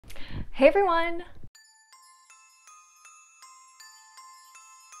Hey everyone!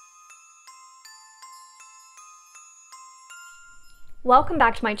 Welcome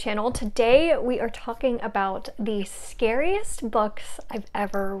back to my channel. Today we are talking about the scariest books I've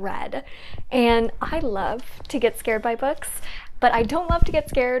ever read. And I love to get scared by books, but I don't love to get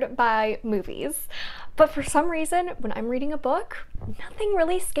scared by movies. But for some reason, when I'm reading a book, nothing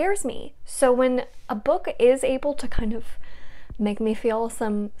really scares me. So when a book is able to kind of make me feel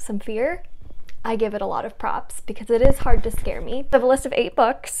some fear, I give it a lot of props because it is hard to scare me. I have a list of 8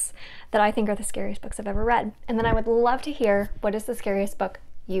 books that I think are the scariest books I've ever read. And then I would love to hear, what is the scariest book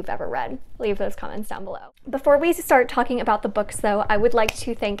you've ever read? Leave those comments down below. Before we start talking about the books though, I would like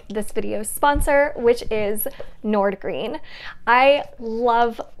to thank this video's sponsor, which is Nordgreen. I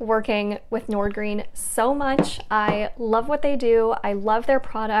love working with Nordgreen so much. I love what they do. I love their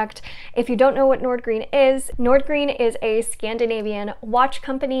product. If you don't know what Nordgreen is a Scandinavian watch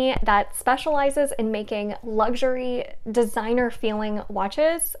company that specializes in making luxury designer feeling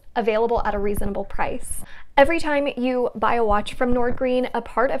watches available at a reasonable price. Every time you buy a watch from Nordgreen, a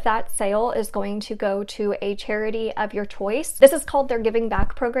part of that sale is going to go to a charity of your choice. This is called their Giving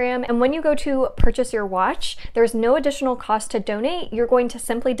Back program. And when you go to purchase your watch, there's no additional cost to donate. You're going to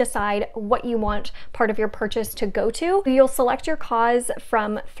simply decide what you want part of your purchase to go to. You'll select your cause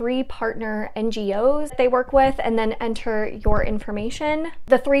from 3 partner NGOs they work with and then enter your information.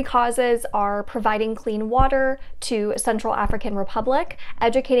 The 3 causes are providing clean water to Central African Republic,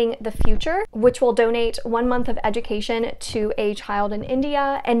 educating the future, which will donate 1 month of education to a child in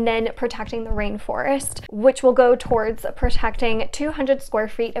India, and then protecting the rainforest, which will go towards protecting 200 square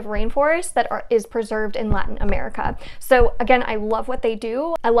feet of rainforest that is preserved in Latin America. So again, I love what they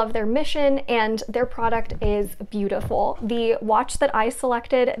do. I love their mission, and their product is beautiful. The watch that I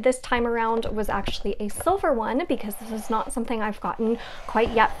selected this time around was actually a silver one because this is not something I've gotten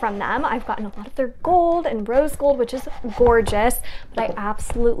quite yet from them. I've gotten a lot of their gold and rose gold, which is gorgeous, but I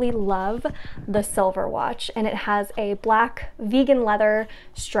absolutely love the silver watch. And it has a black vegan leather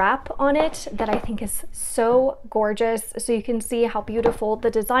strap on it that I think is so gorgeous. So you can see how beautiful the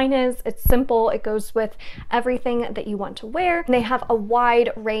design is. It's simple. It goes with everything that you want to wear. And they have a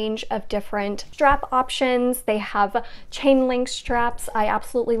wide range of different strap options. They have chain link straps. I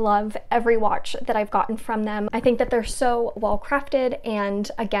absolutely love every watch that I've gotten from them. I think that they're so well crafted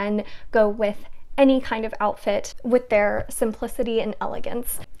and again go with any kind of outfit with their simplicity and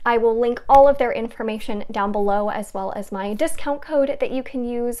elegance. I will link all of their information down below, as well as my discount code that you can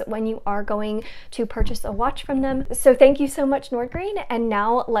use when you are going to purchase a watch from them. So thank you so much, Nordgreen, and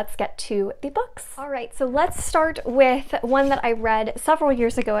now let's get to the books. All right, so let's start with one that I read several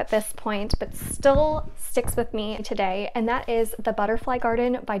years ago at this point, but still sticks with me today, and that is The Butterfly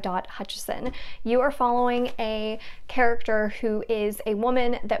Garden by Dot Hutchison. You are following a character who is a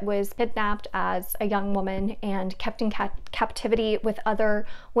woman that was kidnapped as a young woman and kept in captivity with other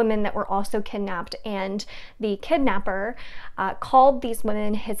women that were also kidnapped, and the kidnapper called these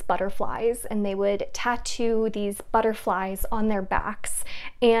women his butterflies, and they would tattoo these butterflies on their backs.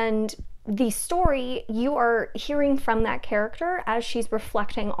 And the story, you are hearing from that character as she's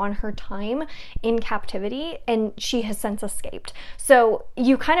reflecting on her time in captivity, and she has since escaped. So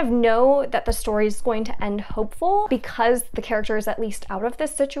you kind of know that the story is going to end hopeful because the character is at least out of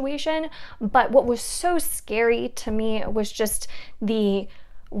this situation. But what was so scary to me was just the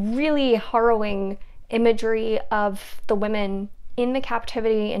really harrowing imagery of the women in the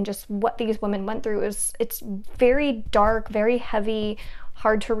captivity and just what these women went through. It's very dark, very heavy,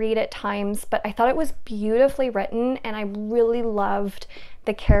 hard to read at times, but I thought it was beautifully written, and I really loved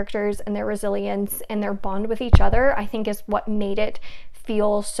the characters and their resilience and their bond with each other. I think is what made it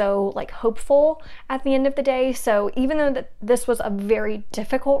feel so like hopeful at the end of the day. So even though this was a very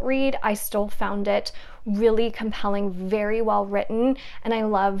difficult read, I still found it really compelling, very well written, and I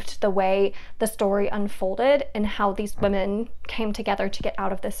loved the way the story unfolded and how these women came together to get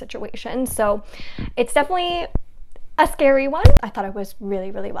out of this situation. So it's definitely a scary one. I thought it was really,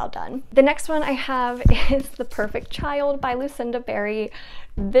 really well done. The next one I have is The Perfect Child by Lucinda Berry.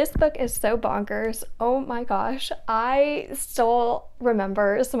 This book is so bonkers. Oh my gosh. I still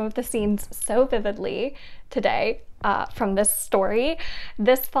remember some of the scenes so vividly today from this story.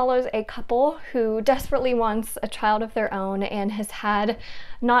 This follows a couple who desperately wants a child of their own and has had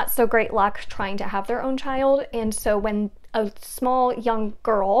not so great luck trying to have their own child. And so when a small young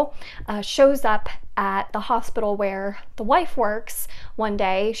girl shows up at the hospital where the wife works one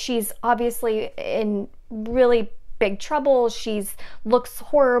day, she's obviously in really big trouble. She's looks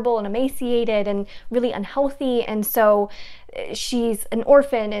horrible and emaciated and really unhealthy, and so she's an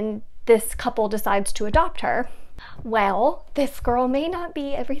orphan, and this couple decides to adopt her. Well, this girl may not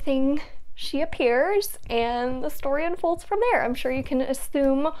be everything she appears, and the story unfolds from there. I'm sure you can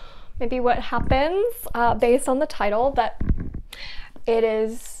assume maybe what happens based on the title, but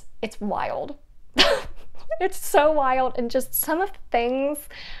it's wild. It's so wild, and just some of the things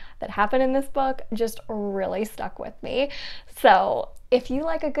that happen in this book just really stuck with me. So if you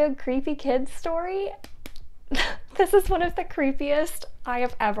like a good creepy kid story, this is one of the creepiest I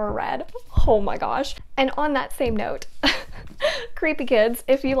have ever read. Oh my gosh. And on that same note, creepy kids,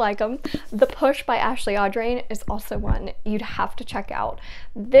 if you like them, The Push by Ashley Audrain is also one you'd have to check out.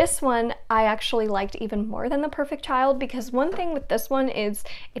 This one I actually liked even more than The Perfect Child, because one thing with this one is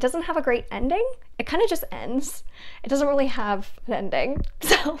it doesn't have a great ending. It kind of just ends. It doesn't really have an ending.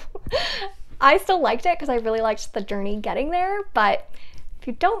 So I still liked it because I really liked the journey getting there, but if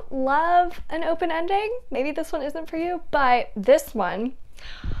you don't love an open ending, maybe this one isn't for you. But this one,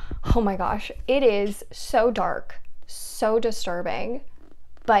 oh my gosh, it is so dark, so disturbing,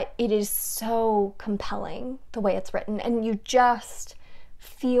 but it is so compelling the way it's written, and you just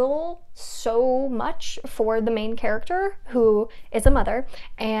feel so much for the main character, who is a mother,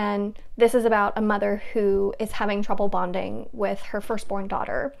 and this is about a mother who is having trouble bonding with her firstborn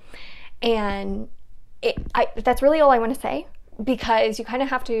daughter. And that's really all I want to say, because you kind of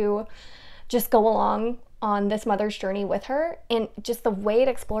have to just go along on this mother's journey with her, and just the way it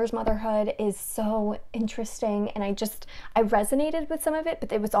explores motherhood is so interesting, and I resonated with some of it,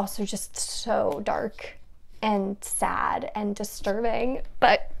 but it was also just so dark and sad and disturbing,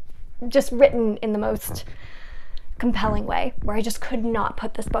 but just written in the most compelling way, where I just could not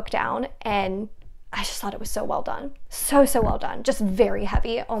put this book down, and I just thought it was so well done. So well done. Just very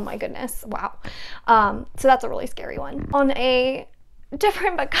heavy. Oh my goodness. Wow. So that's a really scary one. On a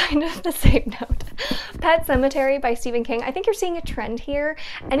different but kind of the same note, Pet Sematary by Stephen King. I think you're seeing a trend here.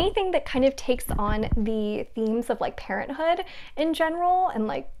 Anything that kind of takes on the themes of like parenthood in general and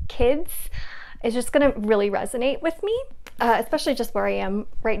like kids is just gonna really resonate with me, especially just where I am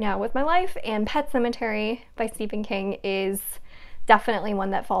right now with my life. And Pet Sematary by Stephen King is definitely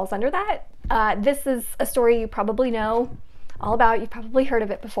one that falls under that. This is a story you probably know all about. You've probably heard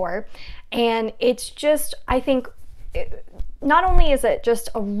of it before. And it's just, I think, not only is it just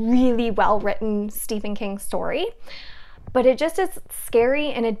a really well-written Stephen King story, but it just is scary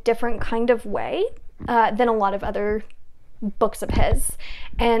in a different kind of way than a lot of other books of his.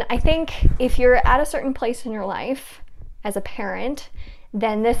 And I think if you're at a certain place in your life as a parent,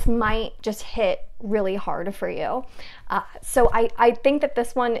 then this might just hit really hard for you. So I think that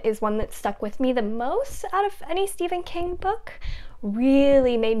this one is one that stuck with me the most out of any Stephen King book.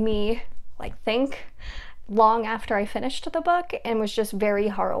 Really made me like think long after I finished the book, and was just very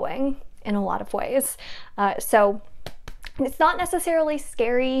harrowing in a lot of ways. So it's not necessarily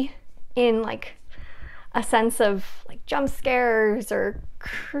scary in like a sense of like jump scares or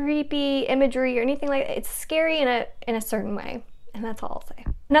creepy imagery or anything like that. It's scary in a certain way. And that's all I'll say.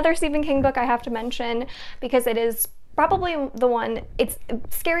 Another Stephen King book I have to mention, because it is probably the one, it's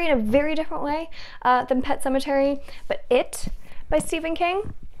scary in a very different way than Pet Sematary, but It by Stephen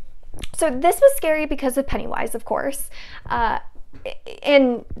King. So this was scary because of Pennywise, of course.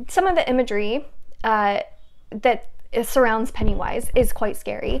 And some of the imagery that surrounds Pennywise is quite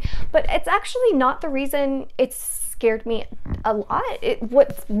scary, but it's actually not the reason it's scared me a lot.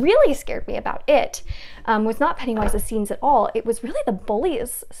 What really scared me about it was not Pennywise's scenes at all. It was really the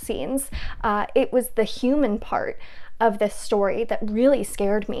bullies' scenes. It was the human part of this story that really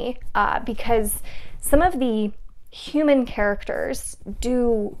scared me, because some of the human characters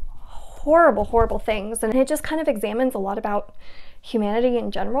do horrible things, and it just kind of examines a lot about humanity in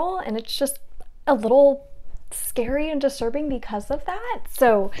general, and it's just a little scary and disturbing because of that.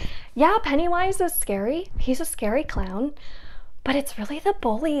 So yeah, Pennywise is scary. He's a scary clown, but it's really the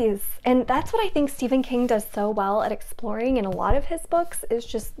bullies. And that's what I think Stephen King does so well at exploring in a lot of his books, is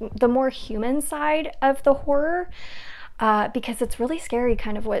just the more human side of the horror, because it's really scary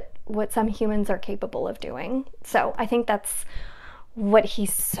kind of what some humans are capable of doing. So I think that's what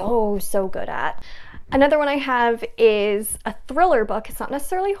he's so good at. Another one I have is a thriller book. It's not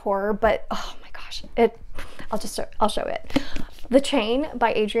necessarily horror, but oh my gosh, I'll show it. The Chain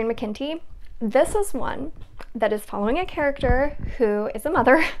by Adrienne McKenty. This is one that is following a character who is a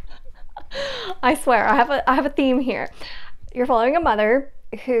mother. I swear, I have a theme here. You're following a mother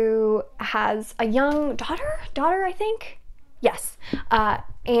who has a young daughter, I think? Yes.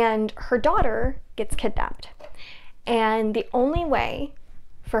 And her daughter gets kidnapped. And the only way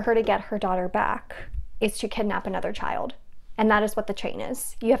for her to get her daughter back is to kidnap another child. And that is what the chain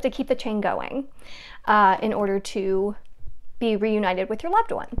is. You have to keep the chain going in order to be reunited with your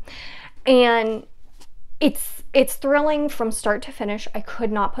loved one. And it's thrilling from start to finish. I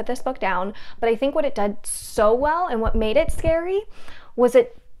could not put this book down, but I think what it did so well and what made it scary was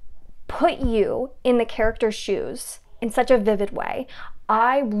it put you in the character's shoes in such a vivid way.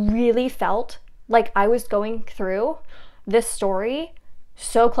 I really felt like I was going through this story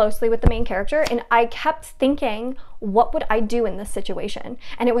so closely with the main character, and I kept thinking, what would I do in this situation?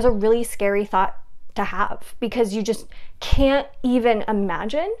 And it was a really scary thought to have, because you just can't even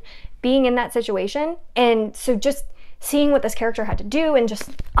imagine being in that situation. And so just seeing what this character had to do and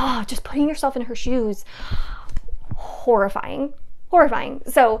just putting yourself in her shoes, horrifying.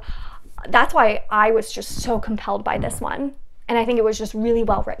 So that's why I was just so compelled by this one. And I think it was just really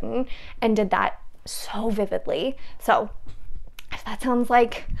well written and did that so vividly. So if that sounds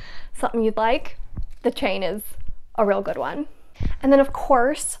like something you'd like, The Chain is a real good one. And then of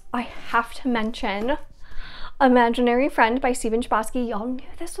course, I have to mention Imaginary Friend by Stephen Chbosky. Y'all knew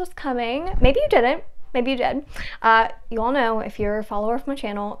this was coming. Maybe you didn't. Maybe you did. You all know, if you're a follower of my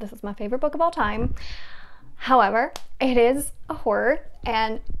channel, this is my favorite book of all time. However, it is a horror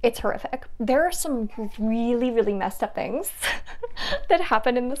and it's horrific. There are some really, really messed up things that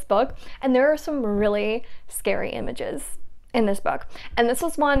happen in this book, and there are some really scary images in this book. And this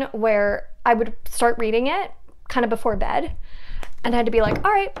was one where I would start reading it kind of before bed, and I had to be like,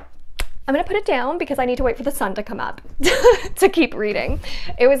 all right, I'm gonna put it down because I need to wait for the sun to come up to keep reading.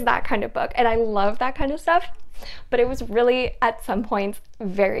 It was that kind of book, and I love that kind of stuff, but it was really, at some points,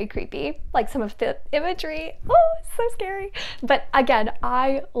 very creepy. Like some of the imagery, oh, it's so scary. But again,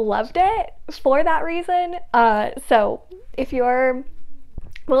 I loved it for that reason. So if you're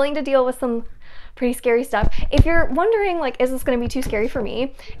willing to deal with some pretty scary stuff, if you're wondering, like, is this gonna be too scary for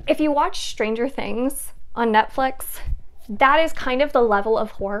me? If you watch Stranger Things on Netflix, that is kind of the level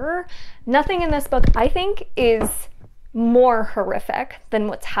of horror. Nothing in this book, I think, is more horrific than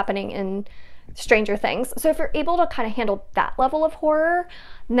what's happening in Stranger Things. So if you're able to kind of handle that level of horror,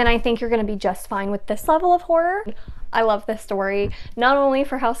 then I think you're going to be just fine with this level of horror. I love this story, not only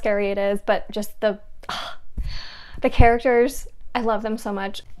for how scary it is, but just the characters. I love them so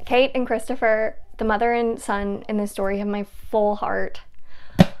much. Kate and Christopher, the mother and son in this story, have my full heart.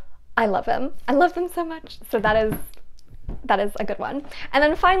 I love them. I love them so much. So that is a good one. And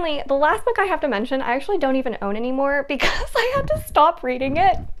then finally, the last book I have to mention, I actually don't even own anymore because I had to stop reading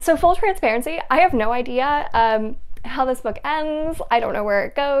it. So full transparency, I have no idea how this book ends. I don't know where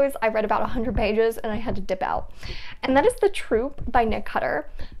it goes. I read about 100 pages and I had to dip out. And that is The Troop by Nick Cutter.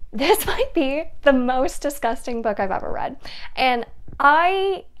 This might be the most disgusting book I've ever read. And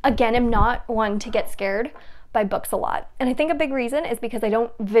I, again, am not one to get scared by books a lot. And I think a big reason is because I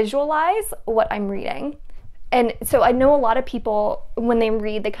don't visualize what I'm reading. And so I know a lot of people, when they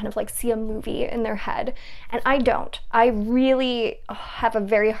read, they kind of like see a movie in their head, and I don't. I really have a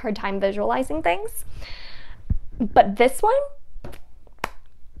very hard time visualizing things. But this one,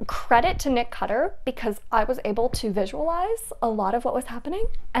 credit to Nick Cutter, because I was able to visualize a lot of what was happening,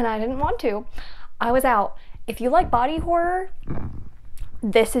 and I didn't want to. I was out. If you like body horror,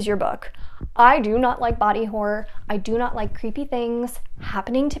 this is your book. I do not like body horror. I do not like creepy things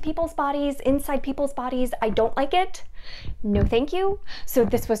happening to people's bodies, inside people's bodies. I don't like it. No, thank you. So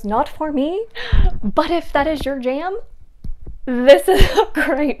this was not for me. But if that is your jam, this is a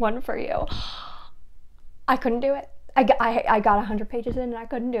great one for you. I couldn't do it. I got 100 pages in and I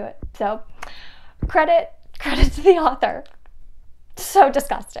couldn't do it. So credit to the author. So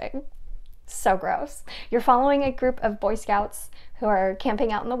disgusting. So gross. You're following a group of Boy Scouts who are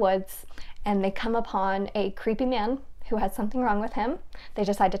camping out in the woods, and they come upon a creepy man who has something wrong with him. They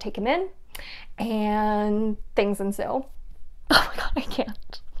decide to take him in, and things ensue. Oh my god, I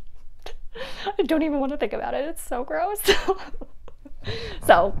can't. I don't even want to think about it. It's so gross.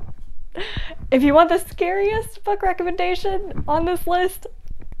 So, if you want the scariest book recommendation on this list,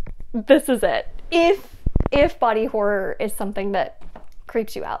 this is it. If body horror is something that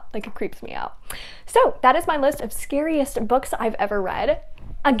creeps you out, like it creeps me out. So that is my list of scariest books I've ever read.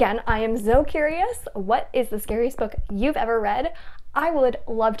 Again, I am so curious, what is the scariest book you've ever read? I would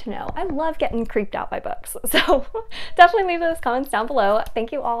love to know. I love getting creeped out by books. So definitely leave those comments down below.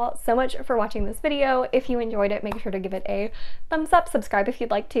 Thank you all so much for watching this video. If you enjoyed it, make sure to give it a thumbs up, subscribe if you'd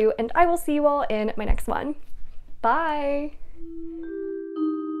like to, and I will see you all in my next one. Bye!